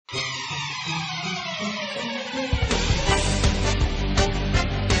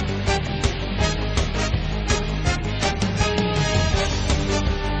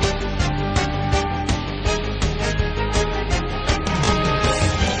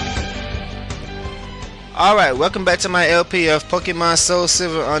Alright, welcome back to my LP of Pokemon Soul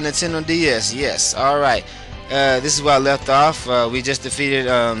Silver on Nintendo DS. Yes, alright. This is where I left off. We just defeated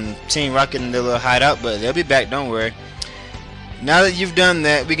Team Rocket in their little hideout, but they'll be back, don't worry. Now that you've done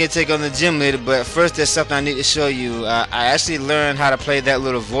that, we can take on the gym leader, but first there's something I need to show you. I actually learned how to play that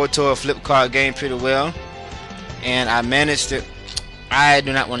little Voltor flip card game pretty well, and I managed to... I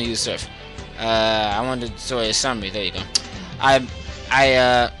do not want to use Surf. I want to show you a summary. There you go.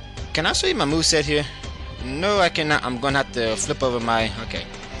 Can I show you my moveset here? No, I cannot. I'm gonna have to flip over my... Okay.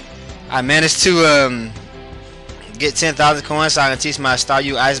 I managed to get 10,000 coins so I can teach my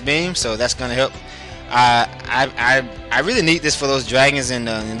Staryu Ice Beam, so that's gonna help. I really need this for those dragons in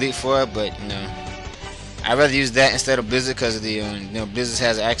Elite Four, but you know, I'd rather use that instead of Blizzard because the Blizzard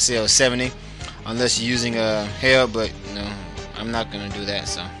has an accuracy of 70 unless you're using Hail, but you know, I'm not gonna do that.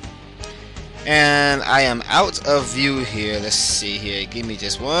 So, and I am out of view here. Let's see here. Give me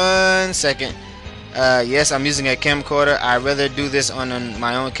just 1 second. Yes, I'm using a camcorder. I'd rather do this on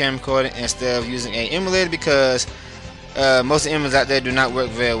my own camcorder instead of using an emulator because most of the emulators out there do not work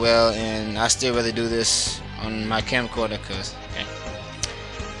very well, and I still rather do this on my camcorder because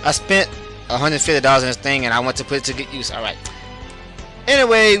I spent $150 on this thing and I want to put it to good use. Alright.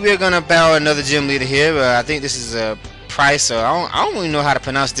 Anyway, we're gonna battle another gym leader here. I think this is a Price, so I don't really know how to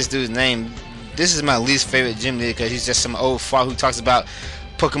pronounce this dude's name. This is my least favorite gym leader because he's just some old fart who talks about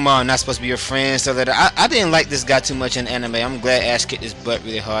Pokemon not supposed to be your friend, so that I didn't like this guy too much in anime. I'm glad Ash kicked his butt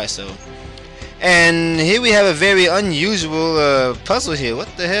really hard. So, and here we have a very unusual puzzle here. What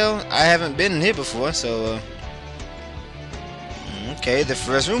the hell? I haven't been in here before. So, okay, the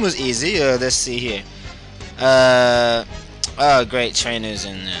first room was easy. Let's see here. Oh, great, trainers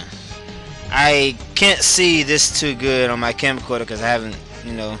in there. I can't see this too good on my camcorder because I haven't,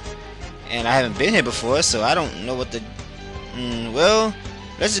 you know, and I haven't been here before, so I don't know what the. Well,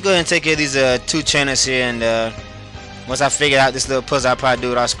 let's just go ahead and take care of these two trainers here, and once I figure out this little puzzle, I'll probably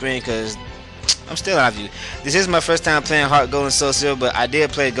do it off screen because I'm still out of view. This is my first time playing Heart Gold and Soul Silver, but I did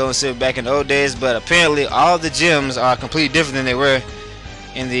play Gold and Silver back in the old days. But apparently, all the gyms are completely different than they were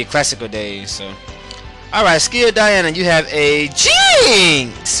in the classical days. So. Alright, Skill Diana, you have a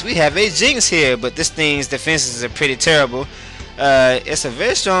Jinx! We have a Jinx here, but this thing's defenses are pretty terrible. It's a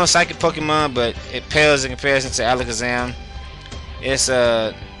very strong psychic Pokemon, but it pales in comparison to Alakazam. Its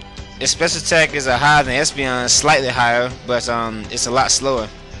special attack is higher than Espeon, slightly higher, but it's a lot slower.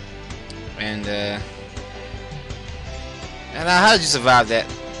 And how did you survive that?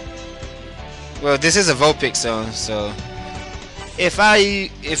 Well, this is a Vulpix, so if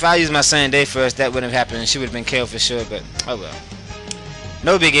I use my Sun Day first, that wouldn't have happened. She would have been KO for sure, but oh well.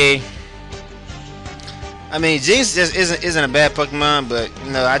 No biggie. I mean, Jinx just isn't a bad Pokemon, but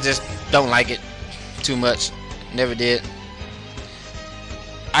you know, I just don't like it too much. Never did.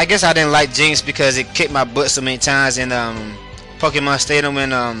 I guess I didn't like Jinx because it kicked my butt so many times in Pokemon Stadium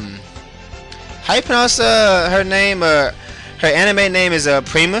when how you pronounce her name? Her anime name is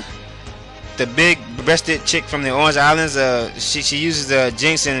Prima. The big breasted chick from the Orange Islands, she uses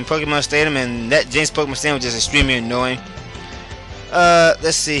Jinx in Pokemon Stadium, and that Jinx Pokemon Stadium was just extremely annoying.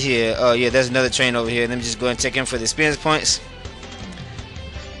 Let's see here. Oh yeah, there's another train over here. Let me just go and take him for the experience points.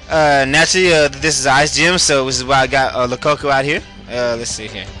 Naturally, this is Ice Gym, so this is why I got Lococo out here. Let's see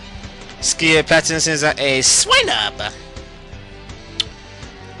here. Skill Patterns is a Swinub.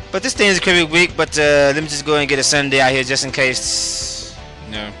 But this thing is pretty weak, but let me just go and get a Sunday out here just in case.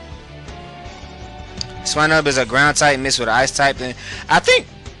 No. Swinub is a ground type mixed with an ice type, and I think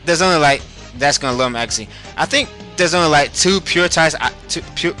there's only like that's gonna lower me actually. I think there's only like two pure types.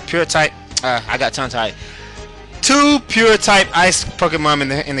 Pure type. I got tongue tied. Two pure type ice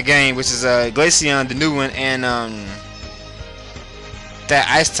Pokemon in the game, which is Glaceon, the new one, and that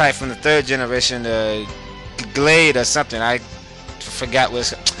ice type from the third generation, Glade or something. I forgot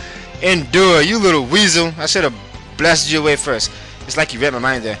what's. Endure, you little weasel. I should have blasted you away first. It's like you read my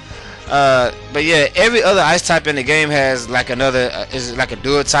mind there. But yeah, every other ice type in the game has like another is like a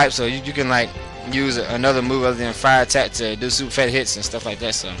dual type, so you can like use another move other than fire attack to do super fat hits and stuff like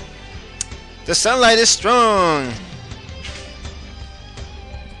that. So the sunlight is strong.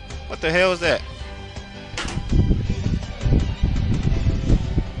 What the hell was that?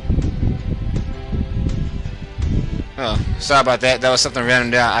 Oh, sorry about that. That was something random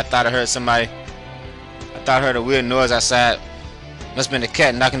there. I thought I heard somebody. I thought I heard a weird noise outside. Must have been a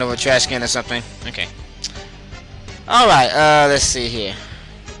cat knocking over a trash can or something. Okay. Alright, let's see here.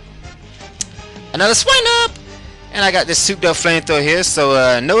 Another Swinub! And I got this souped up flamethrower here,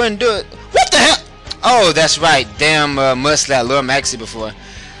 so no endure. What the hell? Oh, that's right. Damn Mudslap lured Maxie before.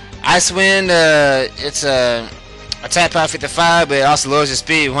 Ice Wind, it's attack power 55, but it also lowers your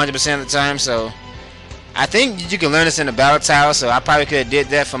speed 100% of the time, so I think you can learn this in the battle tower, so I probably could have did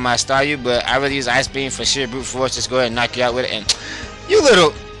that for my Staryu, but I really use Ice Beam for sheer brute force. Just go ahead and knock you out with it. And you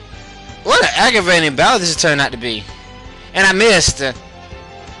little... What an aggravating battle this has turned out to be. And I missed.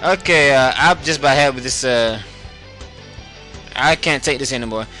 Okay, I'm just about had with this. I can't take this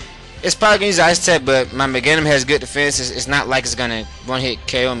anymore. It's probably gonna use Ice Tech, but my Mahogany has good defense. It's not like it's gonna one-hit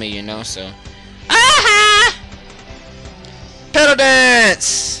KO me, you know. So, aha! Pedal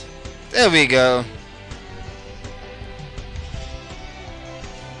dance. There we go.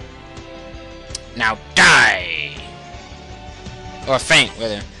 Now die, or faint,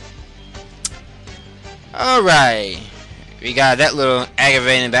 rather. All right. We got that little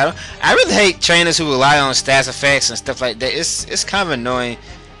aggravating battle. I really hate trainers who rely on stats effects and stuff like that. It's kind of annoying.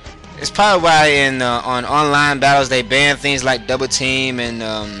 It's probably why in on online battles they ban things like double team and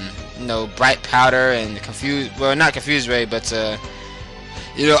you know, bright powder and confuse. Well, not confuse ray, but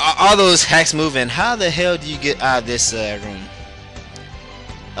you know, all those hacks moving. How the hell do you get out of this room?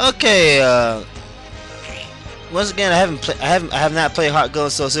 Okay. Once again, I have not played Heart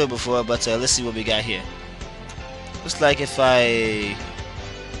Gold Soul Silver before, but let's see what we got here. Looks like if I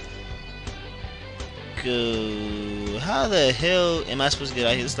go, how the hell am I supposed to get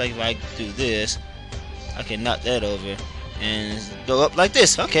out here? Looks like if I do this, I can knock that over and go up like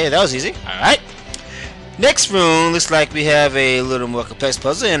this. Okay, that was easy. All right. Next room looks like we have a little more complex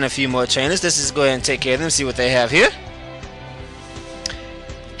puzzle and a few more trainers. Let's just go ahead and take care of them. See what they have here.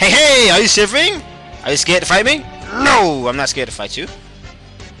 Hey, hey! Are you shivering? Are you scared to fight me? No, I'm not scared to fight you.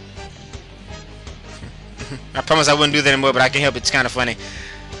 I promise I wouldn't do that anymore, but I can't help it. It's kind of funny.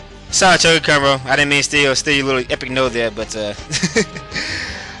 Sorry, Chuggaaconroy. I didn't mean to steal your little epic note there, but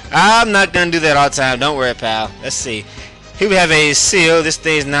I'm not gonna do that all the time. Don't worry, pal. Let's see. Here we have a seal. This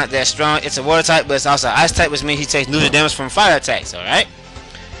thing's not that strong. It's a water type, but it's also ice type, which means he takes neutral damage from fire attacks. All right.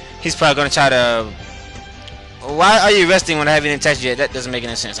 He's probably gonna try to. Why are you resting when I haven't even touched you yet? That doesn't make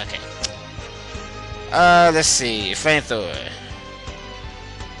any sense. Okay. Let's see. Flamethrower.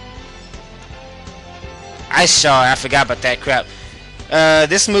 Ice Shard. I forgot about that crap.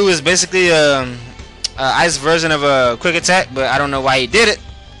 This move is basically ice version of a quick attack, but I don't know why he did it.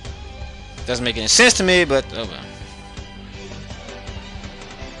 Doesn't make any sense to me, but oh well.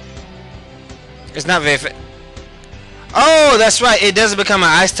 It's not very fair. Oh, that's right. It doesn't become an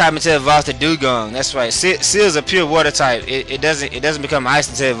ice type until it evolves to Dugong. That's right. Seal is a pure water type. It doesn't become ice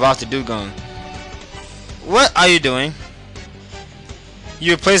until it evolves to Dugong. What are you doing?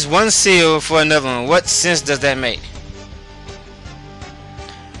 You replace one seal for another one. What sense does that make?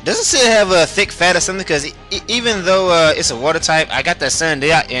 Doesn't seal have a thick fat or something? Because even though it's a water type, I got that sun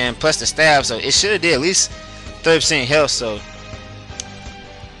day out and plus the stab, so it should have did at least 30% health. So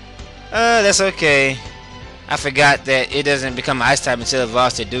that's okay. I forgot that it doesn't become an ice type until it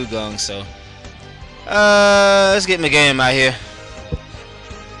evolves to Dugong. So let's get my game out here.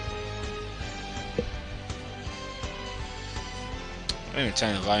 I'm gonna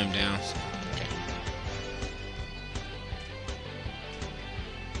turn the volume down.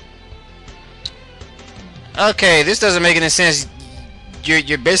 Okay, this doesn't make any sense.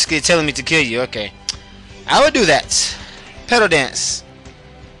 You're basically telling me to kill you. Okay, I would do that. Pedal dance.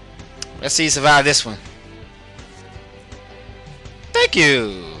 Let's see you survive this one. Thank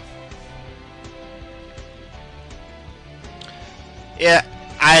you. Yeah,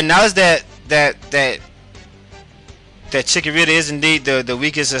 I acknowledge that Chikorita is indeed the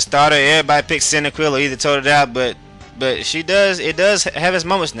weakest starter. Everybody picks Cyndaquil or either Toad out, but it does have its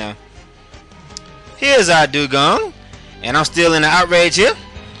moments now. Here's our Dugong, and I'm still in the Outrage here.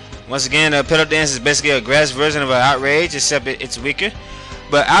 Once again, Pedal Dance is basically a grass version of an Outrage, except it's weaker.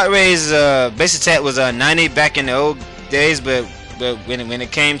 But Outrage's base attack was 90 back in the old days, but when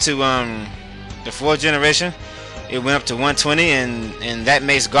it came to the 4th generation, it went up to 120, and that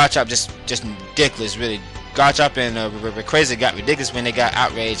makes Garchomp just ridiculous, really. Garchomp and Rayquaza got ridiculous when they got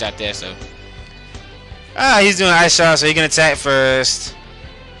Outrage out there. So he's doing Ice Shard, so he can attack first.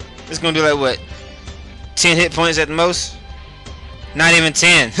 It's gonna do like what, 10 hit points at the most? Not even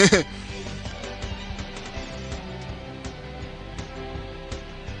 10.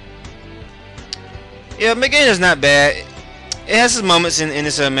 Yeah, Mahogany is not bad. It has its moments in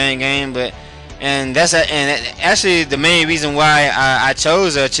this main game, but actually the main reason why I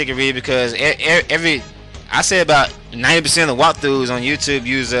chose Chikorita, because I say about 90% of the walkthroughs on YouTube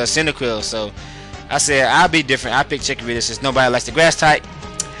use Cyndaquil, so I said I'll be different. I pick Chikorita since nobody likes the grass type.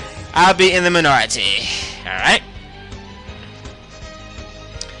 I'll be in the minority. Alright.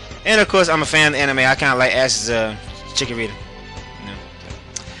 And of course, I'm a fan of the anime. I kind of like Ash's Chikorita. You know.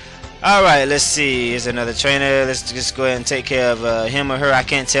 Alright, let's see. Here's another trainer. Let's just go ahead and take care of him or her. I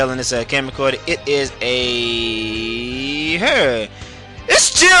can't tell in this camera recorder. It is a her.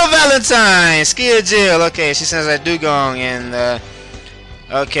 It's Jill Valentine. Skill Jill. Okay, she sounds like Dugong. And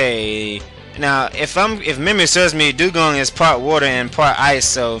okay. Now, if memory serves me, Dugong is part water and part ice,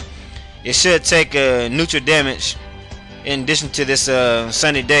 so it should take neutral damage in addition to this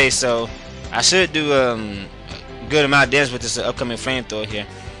sunny day. So I should do a good amount of damage with this upcoming flamethrower here.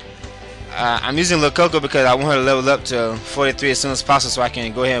 I'm using Lococo because I want her to level up to 43 as soon as possible so I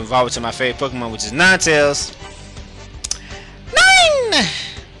can go ahead and evolve it to my favorite Pokemon, which is Ninetales. 9!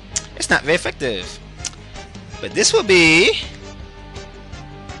 It's not very effective. But this will be...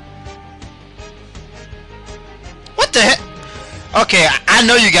 What the heck? Okay, I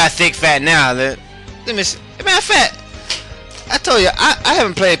know you got thick fat now. Let me see. Man, fat. I told you, I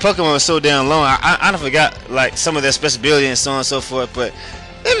haven't played Pokemon so damn long. I forgot like some of their special ability and so on and so forth, but...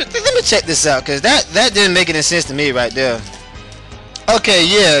 Let me check this out, cause that didn't make any sense to me right there. Okay,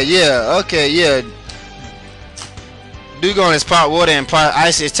 yeah. Dugong is part water and part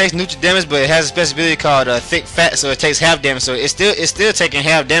ice. It takes neutral damage, but it has a special ability called thick fat, so it takes half damage. So it's still taking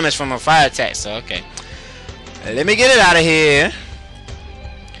half damage from a fire attack. So okay, let me get it out of here.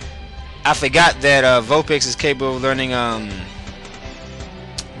 I forgot that Vulpix is capable of learning.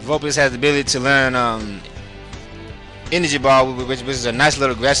 Vulpix has the ability to learn Energy Ball, which is a nice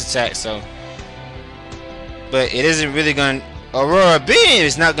little grass attack. So, but it isn't really going. Aurora Beam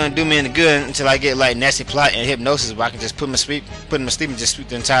is not going to do me any good until I get like Nasty Plot and Hypnosis, where I can just put him asleep and just sweep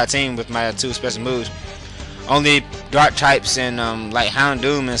the entire team with my 2 special moves. Only Dark types and like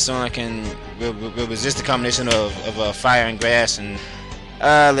Houndoom and so on can resist the combination of fire and grass. And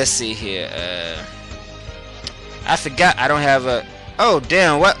let's see here. I forgot I don't have a. Oh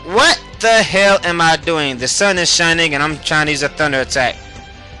damn! What the hell am I doing? The sun is shining and I'm trying to use a thunder attack,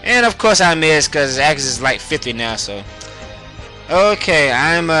 and of course I missed because the axe is like 50 now. So okay,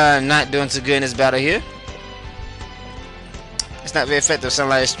 I'm not doing too good in this battle here. It's not very effective.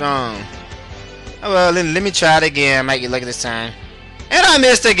 Sunlight is strong. Oh well, let me try it again. I might get lucky this time, and I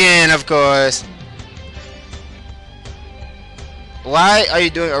missed again, of course. Why are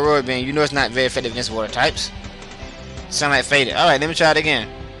you doing Aurora Beam? You know it's not very effective against water types. Sunlight faded. Alright, let me try it again.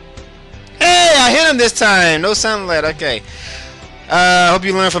 Hey, I hit him this time. No sunlight. Okay. Hope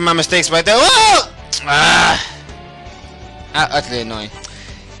you learn from my mistakes right there. Whoa! Utterly annoying.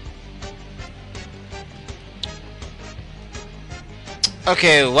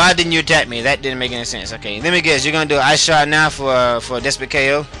 Okay, why didn't you attack me? That didn't make any sense. Okay, let me guess. You're gonna do an ice shot now for a desperate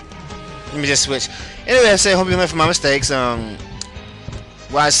KO. Let me just switch. Anyway, I said hope you learn from my mistakes.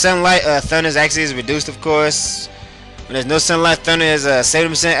 While sunlight, thunder's accuracy is reduced, of course. When there's no sunlight, thunder is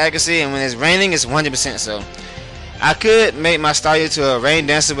 70% accuracy, and when it's raining, it's 100%. So I could make my Staryu to a rain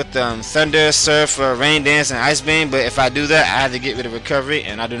dancer with thunder, surf, rain dance, and ice beam. But if I do that, I have to get rid of recovery,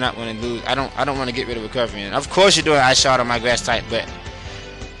 and I do not want to lose. I don't want to get rid of recovery. And of course, you're doing ice shot on my grass type, but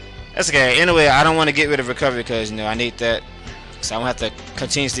that's okay. Anyway, I don't want to get rid of recovery because I need that. So I don't have to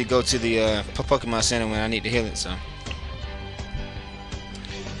continuously go to the Pokemon Center when I need to heal it. So.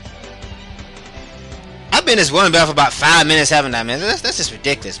 I've been in this one battle for about 5 minutes, haven't I, man? That's just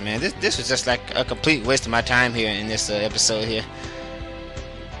ridiculous, man. This was just like a complete waste of my time here in this episode here.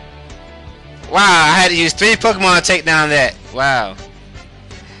 Wow, I had to use 3 Pokemon to take down that. Wow.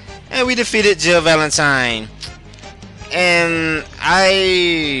 And we defeated Jill Valentine. And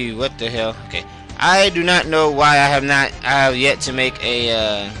what the hell? Okay. I do not know why I have yet to make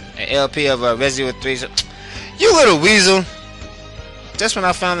a LP of Resident Evil 3. So, you little weasel. Just when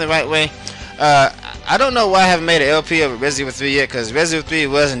I found the right way. I don't know why I haven't made an LP of Resident Evil 3 yet, because Resident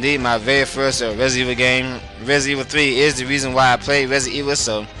Evil 3 was indeed my very first Resident Evil game. Resident Evil 3 is the reason why I played Resident Evil,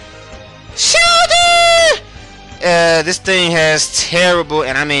 so... Shoulder! This thing has terrible,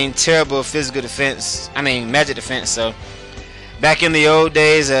 and I mean terrible physical defense. I mean magic defense, so... Back in the old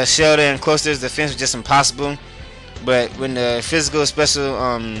days, Shelter and Closter's defense was just impossible. But when the physical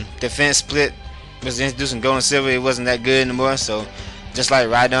special defense split was introduced in Gold and Silver, it wasn't that good anymore, so... Just like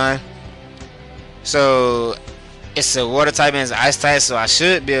Rhydon. So it's a water type and it's an ice type, so I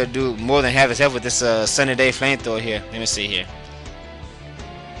should be able to do more than half its health with this sunny day flamethrower here. Let me see here.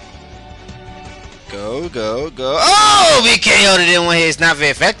 Go. Oh, we KO'd it in one hit. It's not very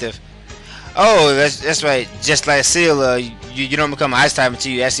effective. Oh, that's right. Just like Seal, you don't become an ice type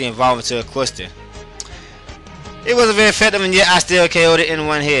until you actually evolve into a cluster. It wasn't very effective, and yet I still KO'd it in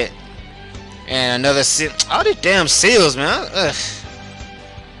one hit. And another Seal. All these damn Seals, man. Ugh.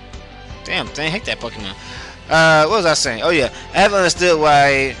 Damn thing, hate that Pokemon. What was I saying? Oh yeah, I haven't understood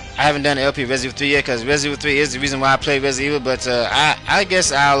why I haven't done the LP Resident Evil 3 yet, because Resident Evil 3 is the reason why I play Resident Evil. But I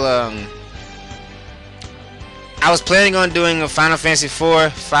guess I was planning on doing a Final Fantasy 4,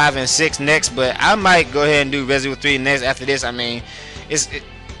 5, and 6 next, but I might go ahead and do Resident Evil 3 next after this. I mean,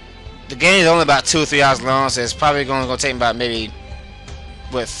 the game is only about 2 or 3 hours long, so it's probably going to take about maybe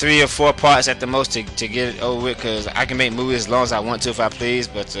 3 or 4 parts at the most to get it over with, because I can make movies as long as I want to if I please,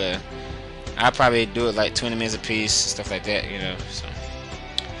 but I'll probably do it like 20 minutes a piece, stuff like that, you know. So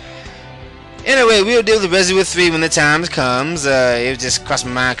anyway, we'll deal with Resident Evil 3 when the time comes. It just crossed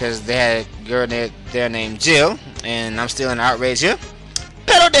my mind because they had a girl there named Jill, and I'm still in outrage here.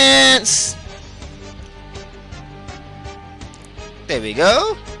 Pedal dance! There we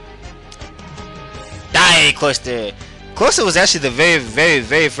go. Die, Cloyster! Cloyster was actually the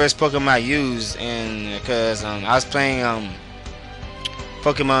very first Pokemon I used, and because I was playing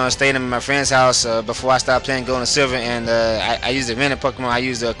Pokemon, staying at my friend's house before I started playing Gold and Silver, and I used a random Pokemon. I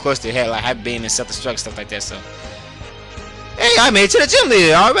used a Cloyster, it had like Hyper Beam and Self-Destruct, stuff like that. So, hey, I made it to the gym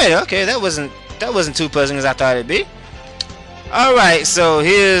leader already. Okay, that wasn't too puzzling as I thought it'd be. All right, so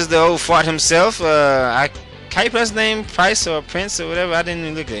here's the old fart himself. How you pronounce his name? Price or Prince or whatever? I didn't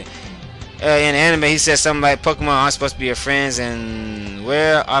even look at it. In the anime, he said something like Pokemon aren't supposed to be your friends, and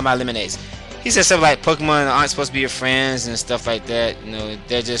where are my lemonades? He said something like Pokemon aren't supposed to be your friends and stuff like that. You know,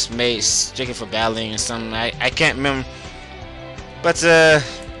 they're just made strictly for battling and something. I can't remember, but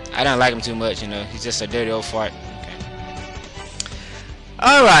I don't like him too much. You know, he's just a dirty old fart. Okay.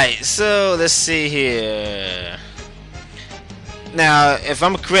 All right, so let's see here. Now, if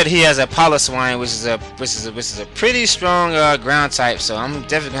I'm correct, he has a Piloswine, which is a pretty strong ground type. So I'm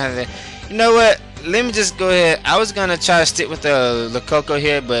definitely gonna have to. You know what? Let me just go ahead. I was gonna try to stick with the Lococo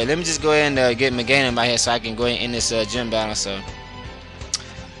here, but let me just go ahead and get Mahogany by here so I can go ahead and end this gym battle. So,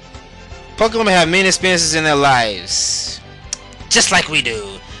 Pokemon have many experiences in their lives, just like we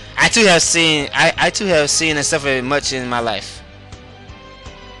do. I too have seen and suffered much in my life.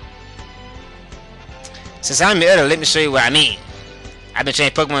 Since I'm your elder, let me show you what I mean. I've been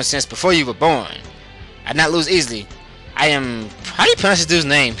training Pokemon since before you were born. I do not lose easily. I am. How do you pronounce this dude's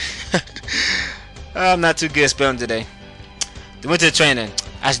name? I'm not too good at spelling today. The winter training.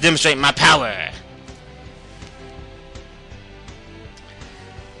 I should demonstrate my power.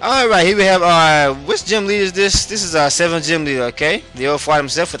 Alright, here we have our. Which gym leader is this? This is our 7th gym leader, okay? The old fart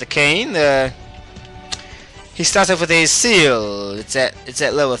himself with a cane. He starts off with a seal. It's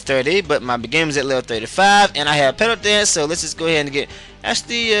at level 30, but my beginning is at level 35, and I have Pedal Dance, so let's just go ahead and get.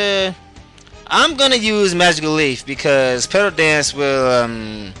 Actually, I'm gonna use Magical Leaf because Pedal Dance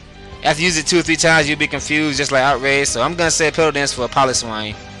will after you use it 2 or 3 times, you'll be confused, just like Outrage. So I'm gonna say Pedal Dance for a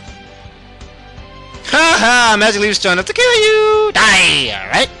Piloswine. Ha ha! Magic Leaf is strong enough to kill you. Die!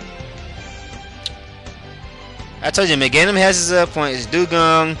 Alright. I told you, Mahogany has his point. It's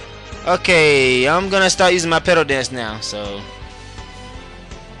Dugong. Okay, I'm gonna start using my Pedal Dance now. So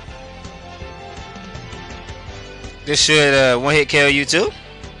this should one hit KO you too.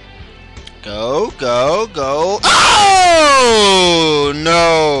 Go, go, go. Oh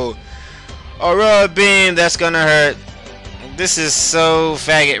no! Aurora Beam, that's gonna hurt. This is so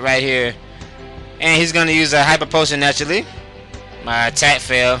faggot right here. And he's gonna use a Hyper Potion naturally. My attack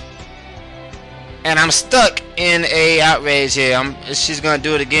failed. And I'm stuck in a Outrage here. She's gonna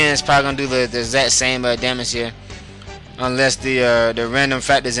do it again. It's probably gonna do the exact same damage here. Unless the random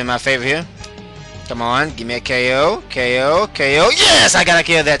factor's in my favor here. Come on, give me a KO. KO, KO. Yes! I got a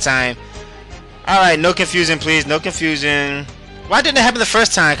kill that time. Alright, no confusion please, no confusion. Why didn't it happen the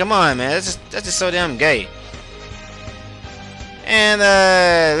first time? Come on, man. That's just so damn gay. And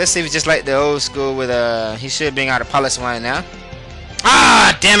let's see if it's just like the old school with he should bring out a Piloswine now.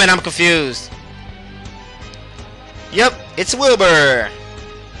 Ah, damn it, I'm confused. Yep, it's Wilbur.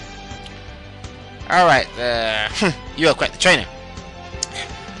 Alright, you are quite the trainer.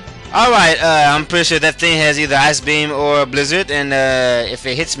 Alright, I'm pretty sure that thing has either Ice Beam or Blizzard, and if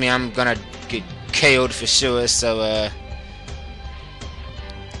it hits me, I'm gonna get KO'd for sure, so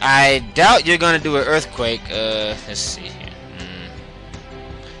I doubt you're gonna do an Earthquake. Let's see here.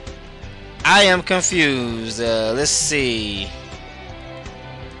 I am confused. Let's see.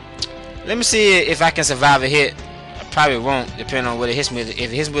 Let me see if I can survive a hit. I probably won't, depending on what it hits me. If it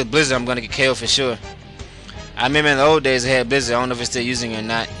hits me with Blizzard, I'm gonna get KO'd for sure. I remember in the old days they had Blizzard. I don't know if it's still using it or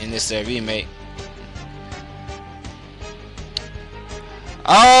not in this remake.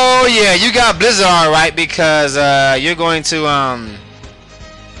 Oh yeah, you got Blizzard alright, because you're going to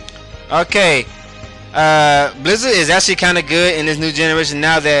okay. Blizzard is actually kind of good in this new generation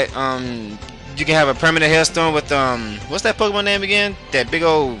now that you can have a permanent hailstorm with what's that Pokemon name again? That big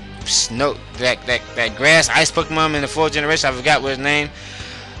old snow, that grass ice Pokemon in the 4th generation. I forgot what his name.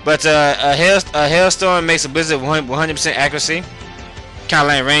 But a hailstorm makes a blizzard 100% accuracy. Kind of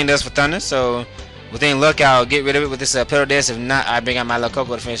like rain does for thunder. So within luck, I'll get rid of it with this Petal Dance. If not, I bring out my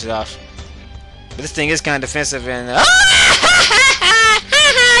Lococo to finish it off. But this thing is kind of defensive and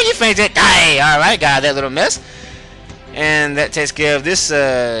you fainted. Die. Alright, got that little mess. And that takes care of this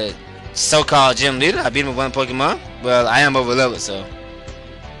so-called gym leader. I beat him with 1 Pokemon. Well, I am over leveled, so.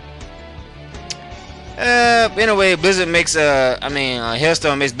 Anyway, Blizzard makes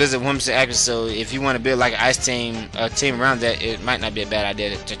Hailstorm makes Blizzard 100% accurate. So if you want to build like an ice team, a team around that, it might not be a bad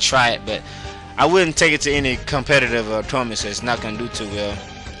idea to try it. But I wouldn't take it to any competitive tournament, so it's not gonna do too well.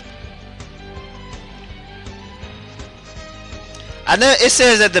 I know it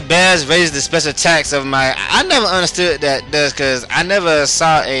says that the badge raises the special attacks of my. I never understood that does, cause I never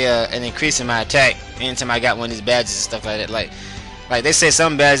saw an increase in my attack anytime I got one of these badges and stuff like that. Like they say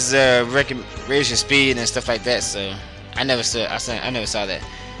some badges raise your speed and stuff like that. So I never saw that.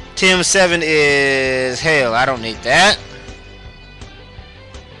 Team 7 is Hail. I don't need that.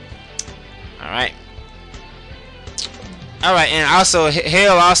 Alright, and also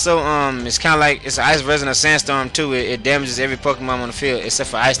Hail also is kind of like it's an ice version of Sandstorm too. It damages every Pokemon on the field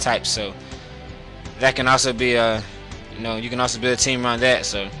except for ice types. So that can also be you can also build a team around that.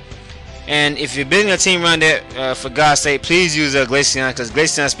 So. And if you're building a team around that, for God's sake, please use Glaceon, because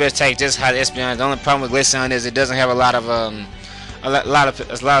Glaceon's special attack just how the Espeon. The only problem with Glaceon is it doesn't have a lot of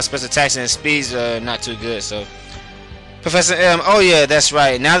special attacks, and its speed's not too good. So, Professor M, oh yeah, that's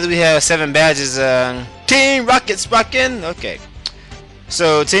right. Now that we have 7 badges, Team Rocket's rocking. Okay,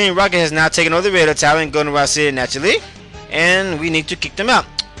 so Team Rocket has now taken over the Radar Tower and Golden Rod City naturally, and we need to kick them out.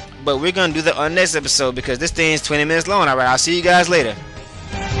 But we're gonna do that on the next episode because this thing is 20 minutes long. Alright, I'll see you guys later.